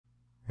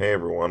Hey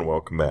everyone,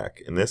 welcome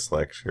back. In this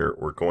lecture,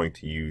 we're going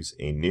to use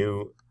a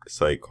new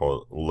site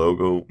called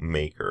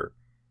logomakr.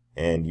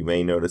 And you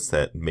may notice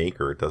that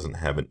maker doesn't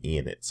have an E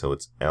in it, so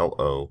it's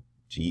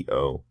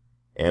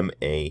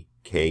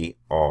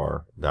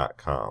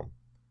logomakr.com.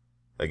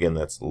 Again,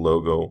 that's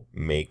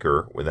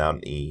logomakr without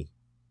an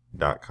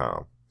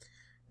E.com.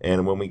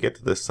 And when we get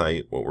to this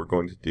site, what we're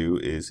going to do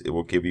is it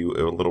will give you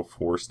a little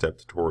 4-step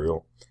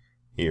tutorial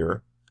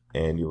here.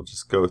 And you'll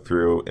just go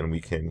through and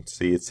we can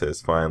see it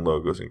says find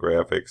logos and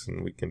graphics,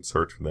 and we can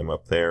search for them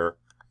up there.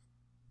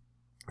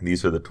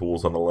 These are the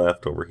tools on the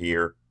left over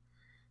here.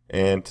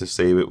 And to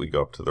save it, we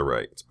go up to the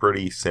right. It's a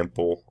pretty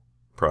simple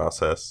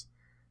process.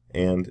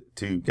 And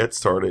to get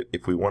started,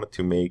 if we wanted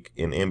to make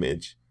an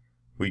image,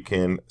 we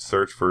can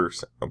search for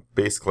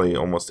basically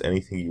almost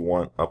anything you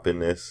want up in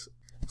this.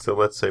 So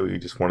let's say we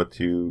just wanted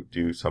to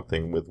do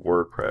something with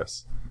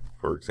WordPress.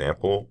 For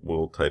example,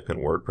 we'll type in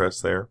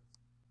WordPress there.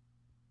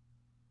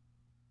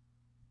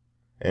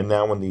 And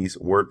now when these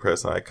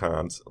WordPress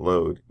icons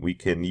load, we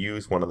can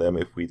use one of them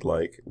if we'd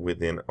like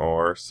within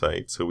our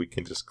site. So we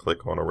can just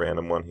click on a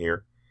random one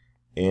here.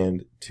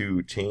 And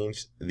to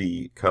change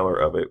the color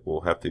of it,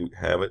 we'll have to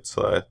have it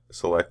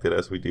selected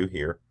as we do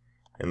here.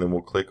 And then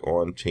we'll click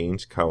on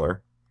Change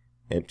Color.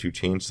 And to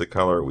change the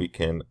color, we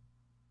can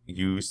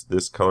use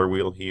this color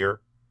wheel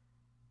here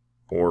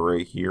or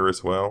right here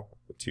as well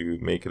to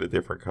make it a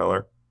different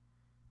color.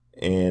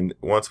 And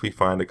once we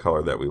find a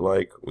color that we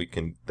like, we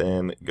can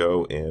then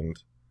go and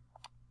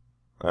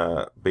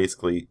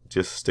basically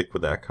just stick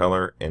with that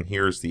color. And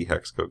here's the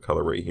hex code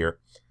color right here.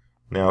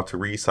 Now to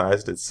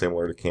resize it, it's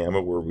similar to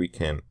Canva, where we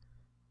can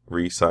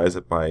resize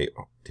it by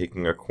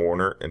taking a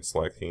corner and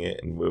selecting it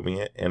and moving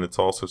it. And it's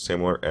also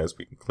similar as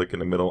we can click in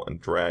the middle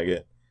and drag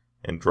it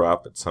and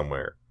drop it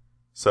somewhere.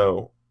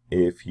 So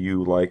if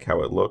you like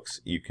how it looks,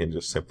 you can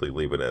just simply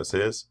leave it as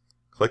is.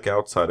 Click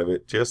outside of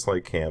it just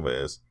like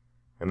Canva is.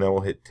 And then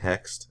we'll hit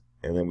text,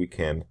 and then we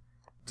can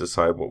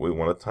decide what we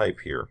want to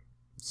type here.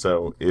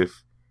 So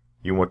if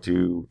you want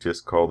to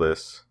just call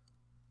this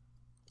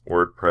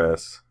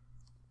WordPress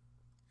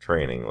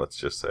training, let's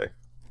just say.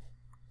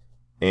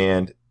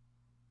 And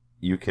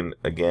you can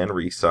again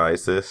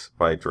resize this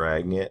by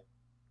dragging it.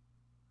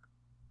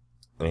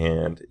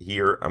 And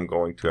here I'm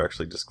going to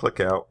actually just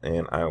click out,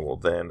 and I will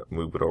then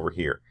move it over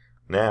here.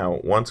 Now,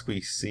 once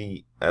we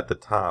see at the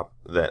top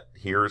that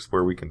here's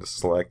where we can just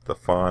select the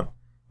font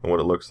and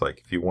what it looks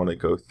like. If you want to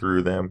go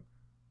through them,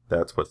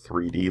 that's what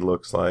 3D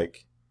looks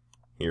like.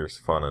 Here's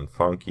fun and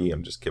funky.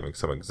 I'm just giving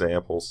some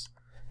examples.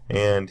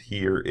 And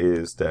here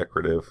is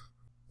decorative.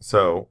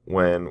 So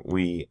when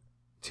we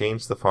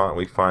change the font,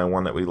 we find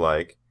one that we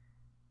like,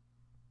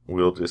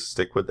 we'll just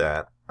stick with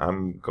that.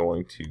 I'm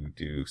going to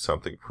do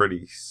something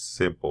pretty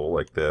simple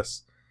like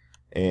this,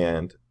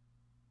 and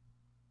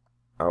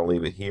I'll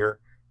leave it here.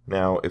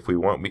 Now if we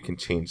want, we can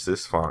change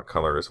this font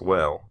color as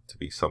well to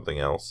be something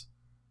else.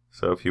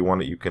 So if you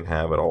want it, you can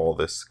have it all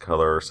this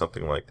color or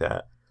something like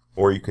that.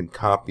 Or you can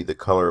copy the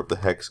color of the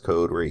hex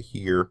code right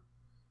here,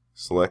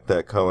 select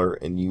that color,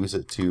 and use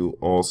it to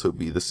also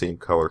be the same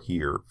color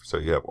here. So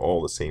you have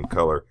all the same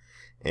color,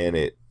 and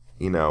it,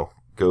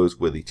 goes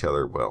with each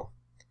other well.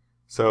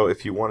 So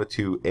if you wanted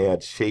to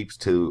add shapes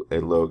to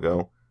a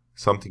logo,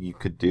 something you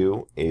could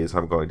do is,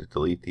 I'm going to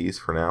delete these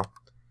for now.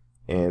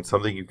 And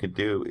something you can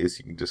do is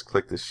you can just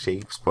click the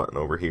shapes button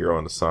over here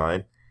on the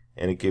side,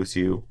 and it gives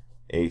you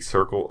a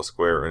circle, a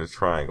square, and a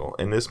triangle.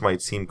 And this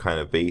might seem kind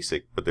of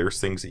basic, but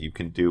there's things that you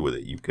can do with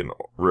it. You can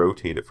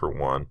rotate it for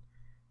one,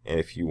 and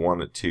if you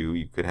wanted to,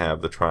 you could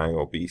have the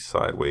triangle be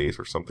sideways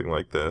or something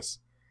like this.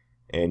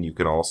 And you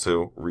can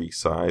also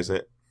resize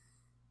it,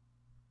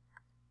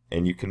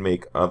 and you can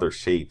make other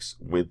shapes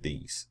with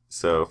these.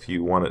 So if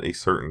you wanted a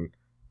certain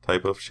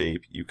type of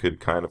shape, you could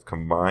kind of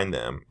combine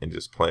them and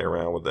just play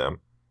around with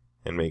them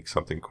and make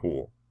something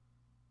cool.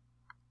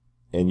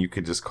 And you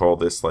could just call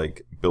this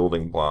like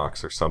building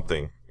blocks or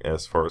something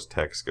as far as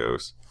text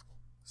goes.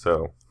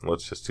 So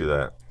let's just do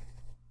that.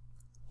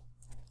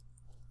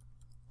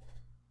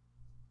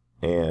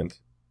 And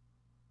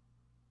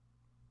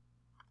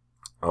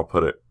I'll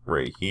put it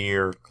right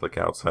here, click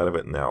outside of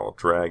it, and now I'll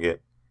drag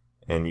it.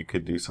 And you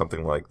could do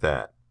something like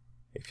that.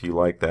 If you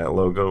like that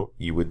logo,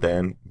 you would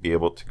then be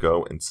able to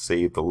go and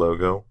save the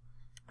logo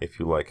if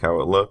you like how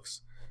it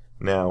looks.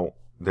 Now,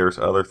 there's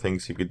other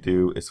things you could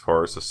do as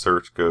far as the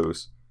search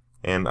goes.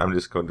 And I'm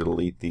just going to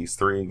delete these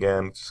three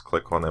again. Just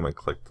click on them and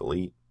click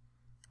delete.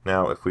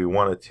 Now if we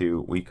wanted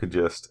to, we could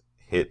just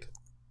hit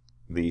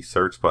the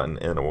search button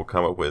and it will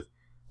come up with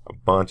a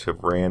bunch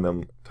of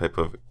random type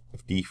of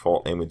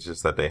default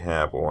images that they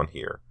have on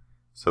here.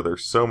 So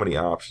there's so many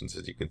options,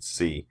 as you can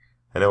see.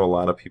 I know a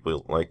lot of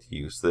people like to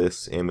use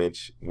this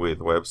image with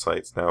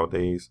websites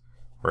nowadays,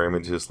 or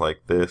images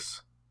like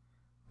this.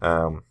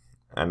 And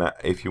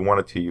if you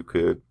wanted to, you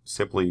could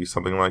simply use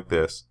something like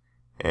this.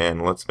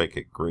 And let's make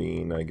it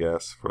green, I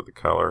guess, for the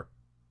color.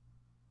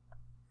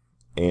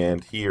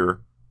 And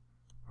here,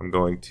 I'm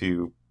going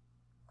to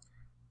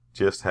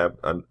just have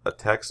a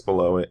text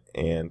below it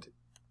and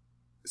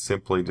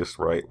simply just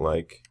write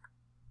like,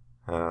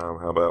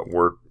 how about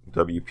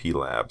WP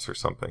Labs or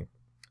something.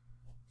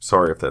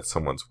 Sorry if that's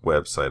someone's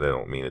website. I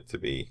don't mean it to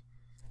be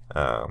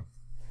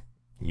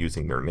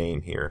using their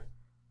name here,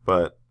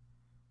 but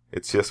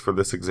it's just for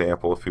this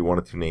example. If you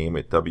wanted to name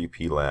it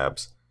WP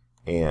Labs,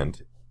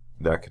 and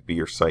that could be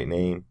your site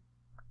name.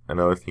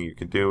 Another thing you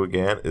can do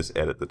again is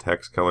edit the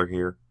text color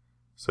here,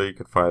 so you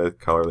can find the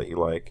color that you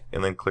like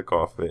and then click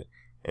off it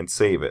and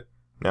save it.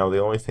 Now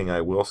the only thing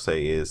I will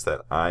say is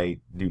that I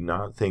do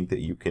not think that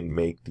you can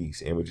make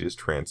these images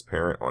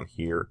transparent on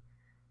here,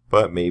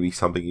 but maybe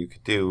something you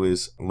could do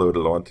is load it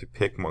onto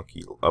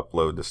PicMonkey,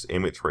 upload this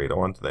image right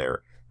onto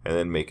there, and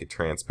then make it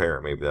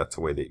transparent. Maybe that's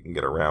a way that you can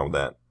get around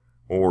that.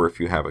 Or if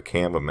you have a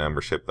Canva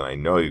membership, then I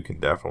know you can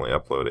definitely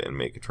upload it and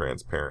make it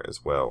transparent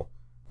as well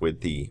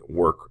with the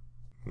work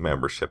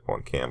membership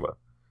on Canva.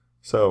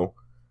 So,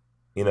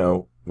 you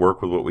know,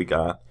 work with what we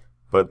got.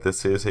 But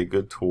this is a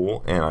good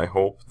tool, and I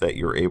hope that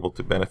you're able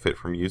to benefit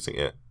from using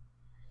it.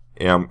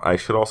 I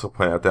should also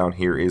point out down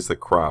here is the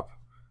crop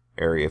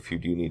area if you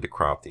do need to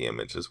crop the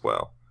image as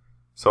well.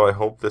 So I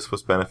hope this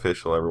was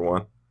beneficial,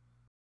 everyone.